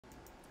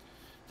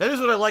That is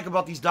what I like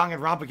about these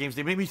Danganronpa games.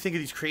 They make me think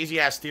of these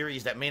crazy-ass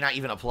theories that may not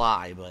even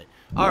apply, but...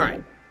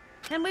 Alright.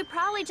 And we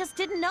probably just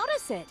didn't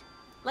notice it.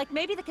 Like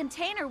maybe the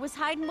container was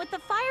hiding with the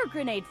fire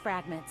grenade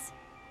fragments.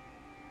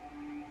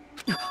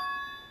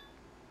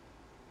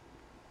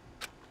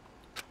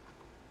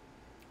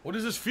 What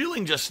is this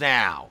feeling just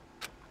now?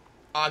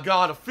 I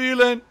got a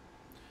feeling.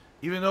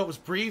 Even though it was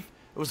brief,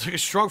 it was like a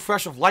strong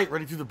flash of light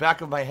running through the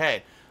back of my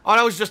head. Oh,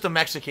 that was just a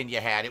Mexican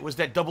you had. It was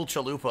that double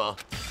chalupa.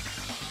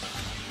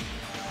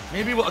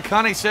 Maybe what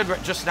Akane said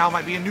just now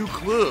might be a new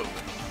clue.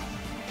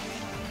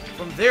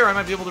 From there, I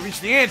might be able to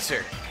reach the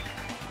answer.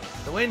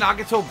 The way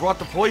Nagato brought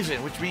the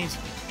poison, which means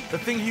the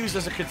thing he used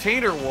as a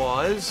container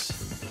was...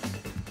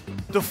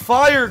 the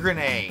fire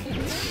grenade.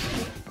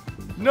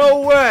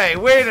 No way.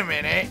 Wait a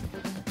minute.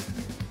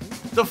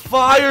 The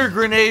fire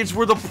grenades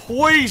were the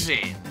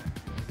poison.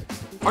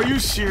 Are you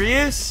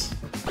serious?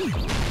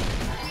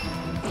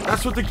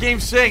 That's what the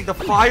game's saying. The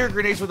fire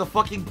grenades were the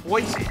fucking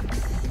poison.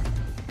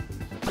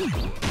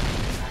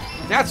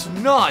 That's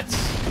nuts.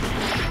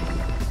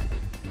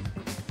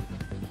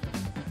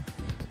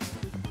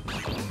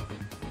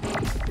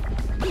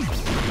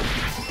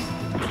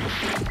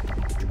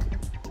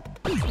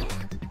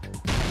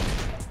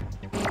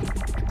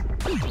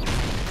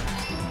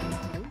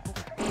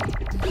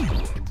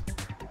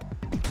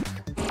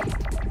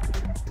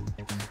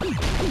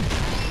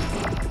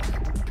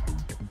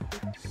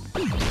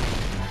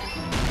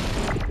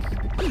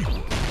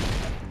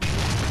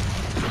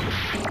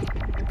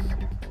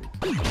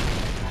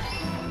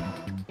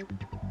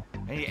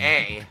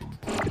 A.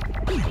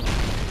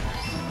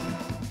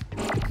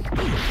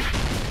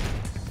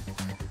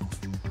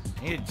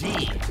 Need a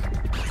D.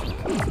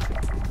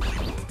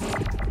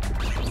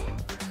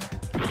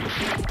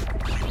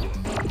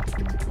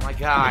 Oh my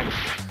god.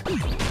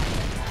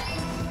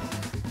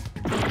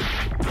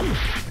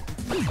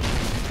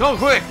 Go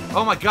quick!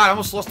 Oh my god, I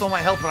almost lost all my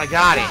health, but I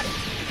got it.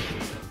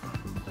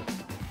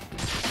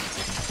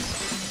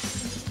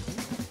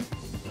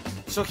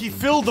 So he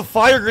filled the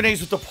fire grenades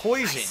with the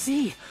poison. I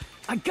see.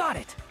 I got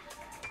it.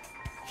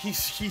 He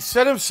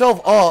set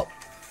himself up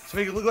to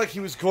make it look like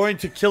he was going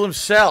to kill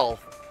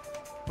himself.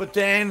 But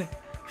then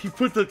he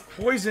put the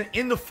poison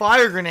in the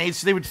fire grenades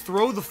so they would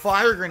throw the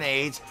fire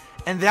grenades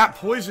and that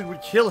poison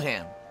would kill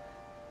him.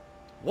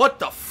 What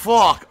the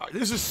fuck?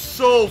 This is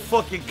so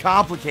fucking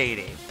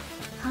complicated.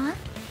 Huh?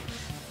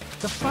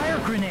 The fire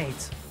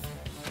grenades.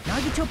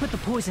 Nagito put the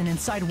poison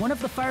inside one of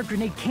the fire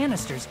grenade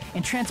canisters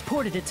and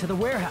transported it to the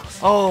warehouse.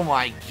 Oh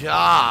my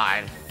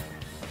god.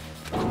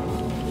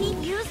 He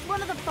used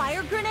one of the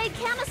fire grenade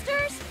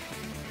canisters?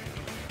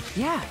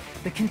 Yeah,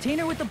 the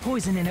container with the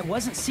poison in it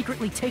wasn't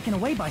secretly taken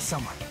away by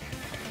someone.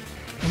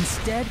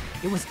 Instead,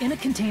 it was in a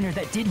container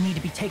that didn't need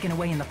to be taken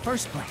away in the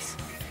first place.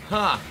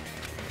 Huh.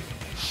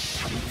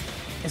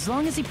 As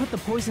long as he put the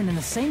poison in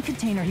the same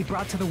container he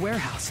brought to the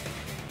warehouse,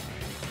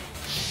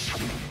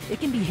 it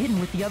can be hidden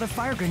with the other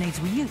fire grenades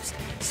we used,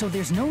 so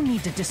there's no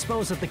need to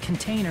dispose of the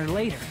container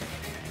later.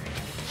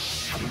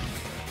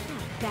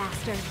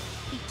 Bastard.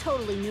 He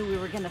totally knew we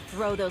were gonna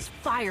throw those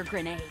fire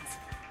grenades.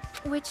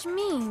 Which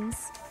means,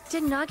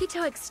 did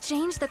Nagito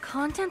exchange the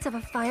contents of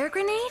a fire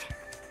grenade?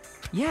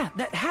 Yeah,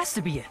 that has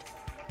to be it.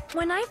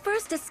 When I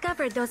first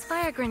discovered those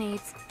fire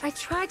grenades, I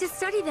tried to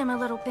study them a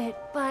little bit,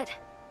 but...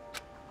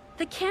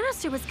 the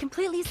canister was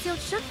completely sealed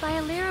shut by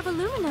a layer of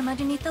aluminum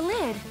underneath the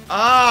lid.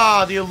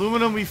 Ah, the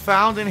aluminum we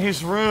found in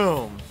his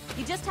room.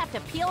 You just have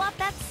to peel off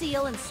that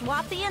seal and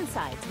swap the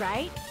insides,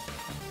 right?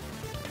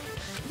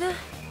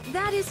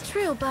 That is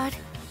true, but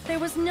there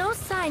was no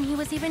sign he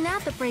was even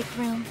at the break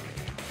room.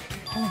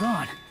 Hold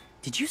on.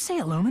 Did you say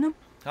aluminum?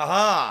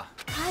 Haha.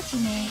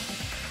 Hajime,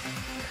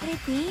 could it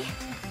be?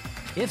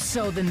 If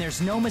so, then there's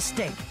no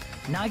mistake.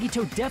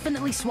 Nagito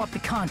definitely swapped the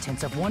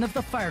contents of one of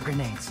the fire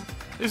grenades.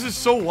 This is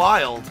so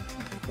wild.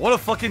 What a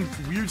fucking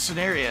weird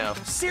scenario.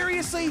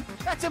 Seriously?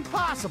 That's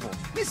impossible.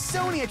 Miss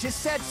Sonia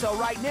just said so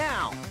right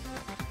now.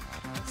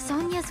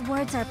 Sonia's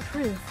words are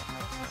proof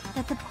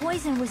that the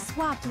poison was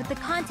swapped with the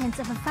contents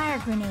of a fire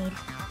grenade.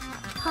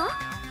 Huh?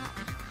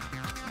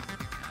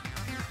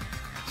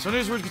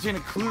 Sonia's words contain a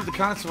clue that the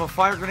contents of a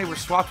fire grenade were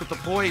swapped with the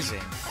poison.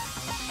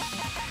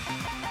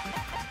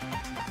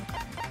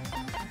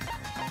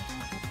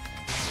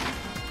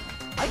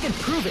 I can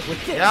prove it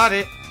with this. Got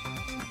it.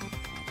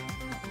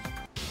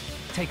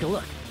 Take a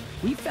look.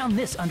 We found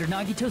this under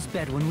Nagito's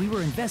bed when we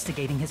were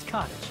investigating his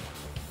cottage.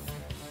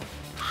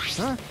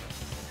 Huh?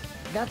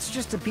 That's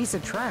just a piece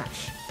of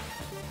trash.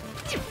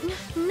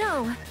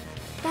 No,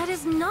 that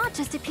is not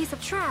just a piece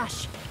of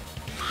trash.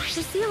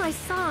 The seal I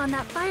saw on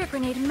that fire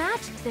grenade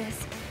matched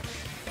this.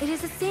 It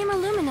is the same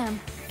aluminum.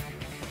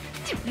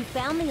 You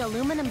found the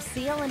aluminum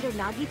seal under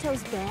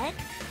Nagito's bed?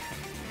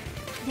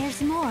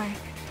 There's more.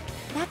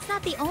 That's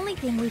not the only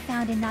thing we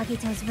found in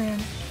Nagito's room.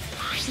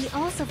 We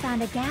also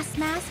found a gas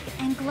mask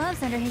and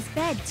gloves under his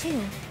bed, too.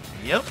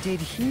 Yep. Did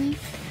he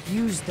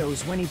use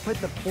those when he put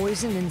the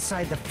poison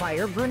inside the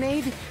fire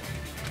grenade?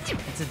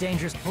 It's a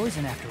dangerous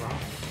poison after all.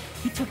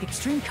 He took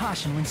extreme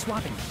caution when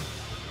swapping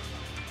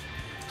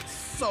it.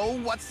 So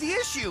what's the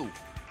issue?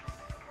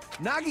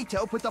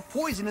 Nagito put the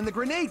poison in the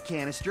grenade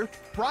canister,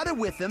 brought it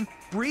with him,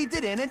 breathed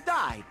it in, and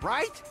died,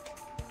 right?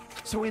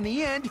 So in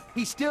the end,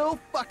 he still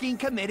fucking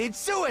committed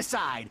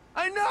suicide!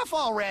 Enough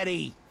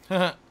already!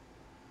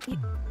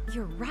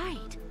 You're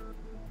right.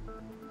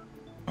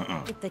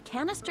 If the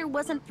canister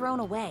wasn't thrown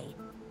away,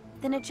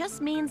 then it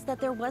just means that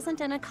there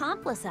wasn't an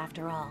accomplice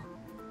after all.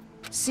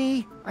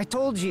 See, I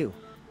told you.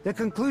 The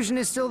conclusion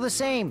is still the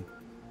same.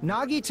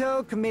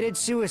 Nagito committed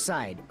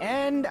suicide.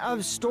 End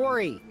of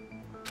story.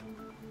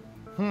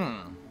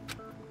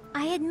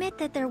 I admit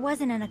that there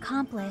wasn't an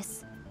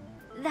accomplice.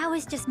 That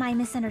was just my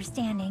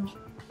misunderstanding.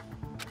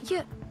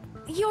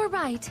 You're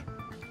right.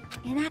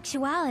 In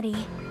actuality,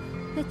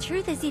 the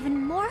truth is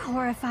even more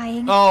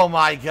horrifying. Oh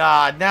my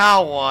god,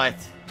 now what?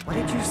 What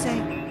did you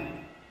say?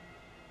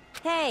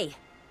 Hey,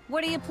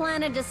 what are you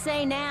planning to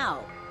say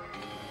now?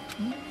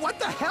 What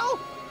the hell?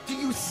 Do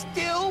you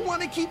still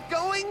want to keep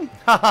going?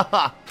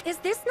 Is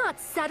this not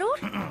settled?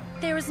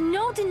 There is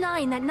no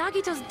denying that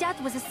Nagito's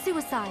death was a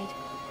suicide.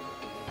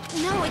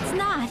 No, it's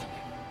not.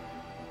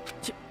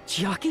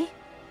 Chiaki?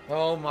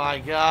 Oh my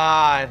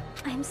god.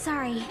 I'm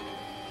sorry,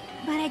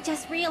 but I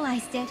just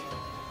realized it.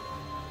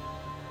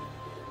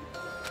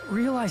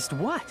 Realized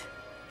what?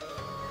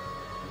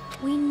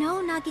 We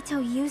know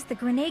Nagito used the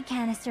grenade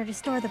canister to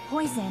store the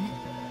poison.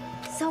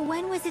 So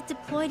when was it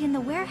deployed in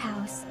the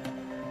warehouse?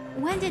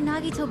 When did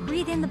Nagito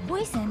breathe in the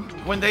poison?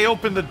 When they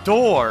opened the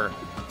door.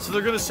 So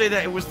they're gonna say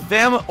that it was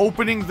them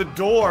opening the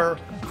door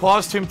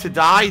caused him to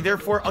die,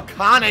 therefore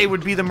Akane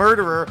would be the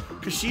murderer,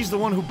 because she's the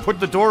one who put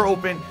the door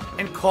open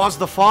and caused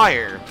the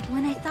fire.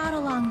 When I thought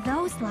along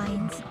those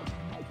lines,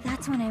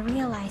 that's when I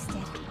realized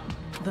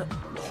it. The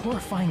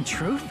horrifying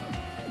truth?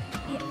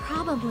 It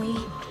probably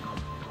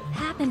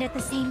happened at the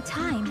same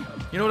time.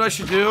 You know what I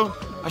should do?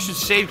 I should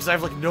save because I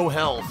have like no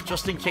health,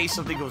 just in case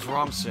something goes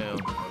wrong soon.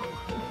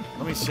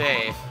 Let me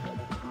save.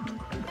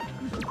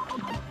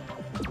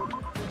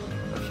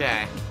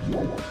 Okay.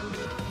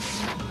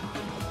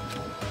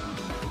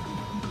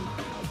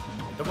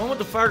 The moment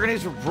the fire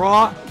grenades were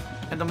brought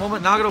and the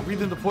moment Nagito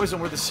breathed in the poison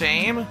were the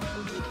same.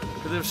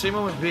 Could the same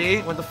moment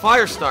be when the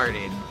fire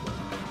started?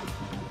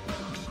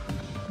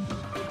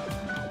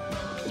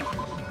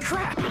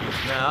 Crap!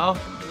 No.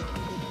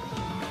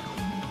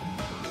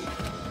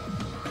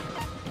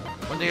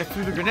 When they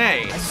threw the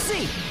grenade. I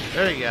see!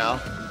 There you go.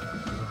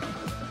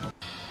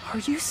 Are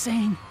you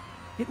saying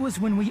it was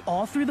when we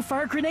all threw the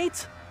fire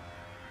grenades?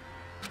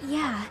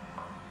 Yeah,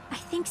 I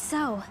think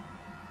so.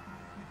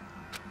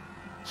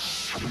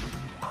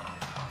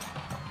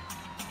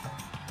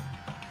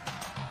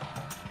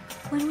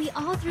 When we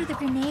all threw the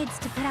grenades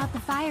to put out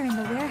the fire in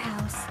the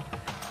warehouse,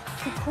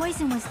 the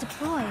poison was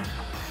deployed,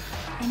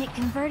 and it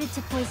converted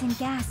to poison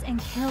gas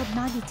and killed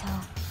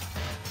Nagito.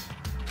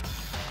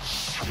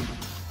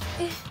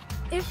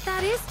 If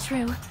that is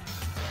true,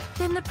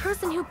 then the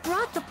person who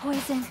brought the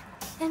poison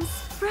and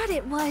spread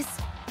it was...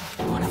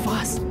 One of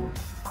us.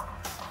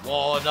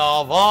 One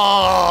of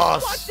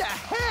us! What the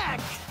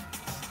heck?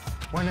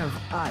 One of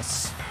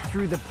us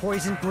threw the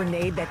poison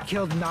grenade that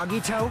killed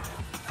Nagito?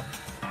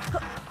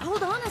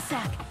 Hold on a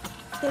sec.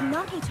 Then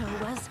Nagito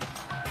was...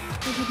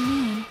 It would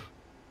mean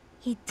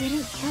he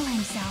didn't kill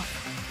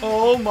himself.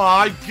 Oh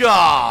my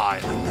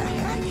god! What the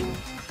heck?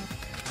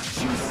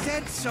 You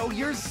said so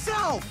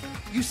yourself!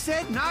 You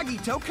said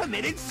Nagito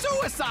committed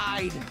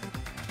suicide!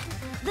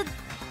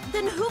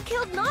 Then who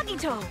killed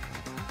Nagito?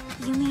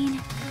 You mean,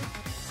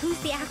 who's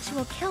the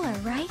actual killer,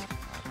 right?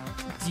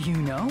 Do you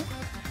know?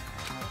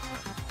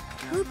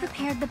 Who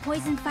prepared the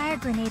poison fire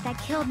grenade that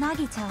killed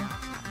Nagito?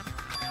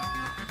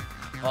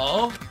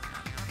 Oh?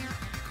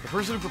 The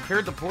person who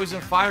prepared the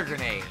poison fire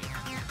grenade.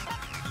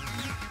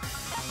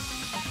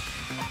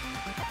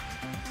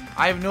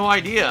 I have no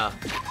idea.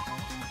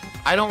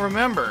 I don't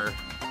remember.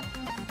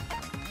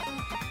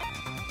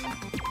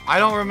 I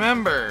don't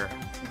remember.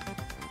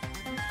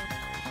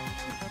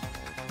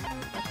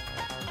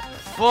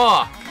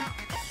 Fuck.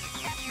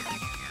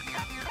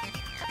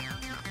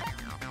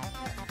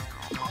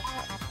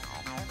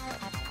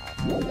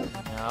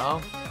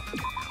 No.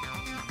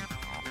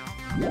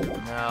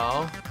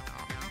 No.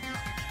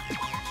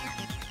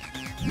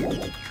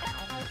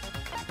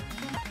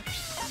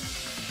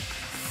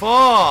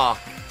 Fuck.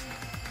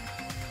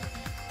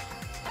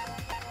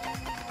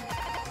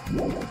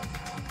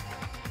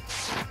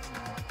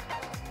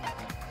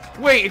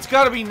 Wait, it's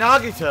gotta be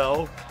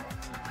Nagito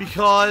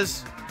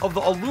because of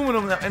the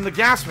aluminum and the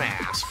gas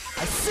mask.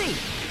 I see!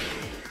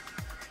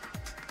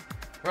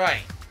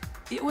 Right.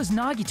 It was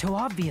Nagito,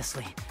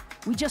 obviously.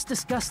 We just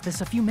discussed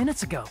this a few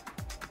minutes ago.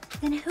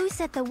 Then who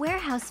set the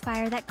warehouse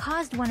fire that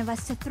caused one of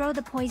us to throw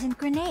the poisoned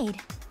grenade?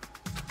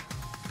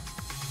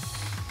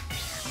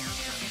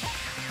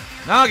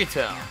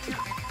 Nagito.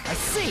 I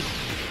see!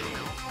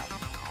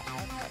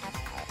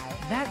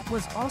 That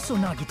was also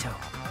Nagito.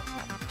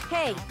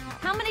 Hey,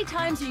 how many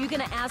times are you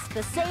gonna ask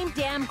the same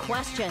damn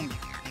question?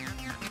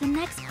 The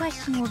next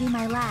question will be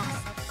my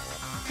last.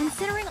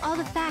 Considering all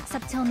the facts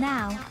up till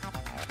now,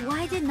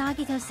 why did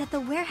Nagito set the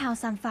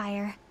warehouse on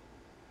fire?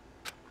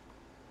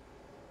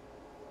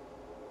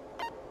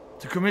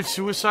 To commit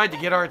suicide, to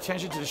get our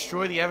attention, to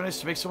destroy the evidence,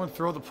 to make someone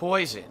throw the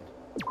poison.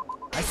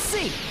 I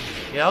see.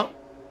 Yep.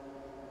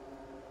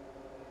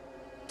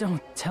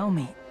 Don't tell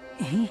me.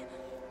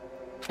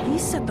 He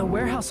set the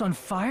warehouse on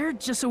fire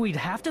just so we'd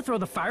have to throw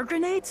the fire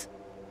grenades?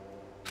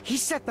 He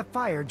set the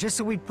fire just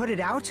so we'd put it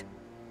out?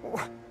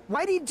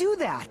 Why'd he do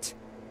that?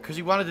 Because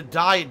he wanted to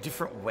die a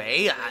different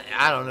way?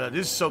 I don't know.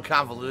 This is so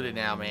convoluted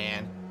now,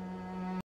 man.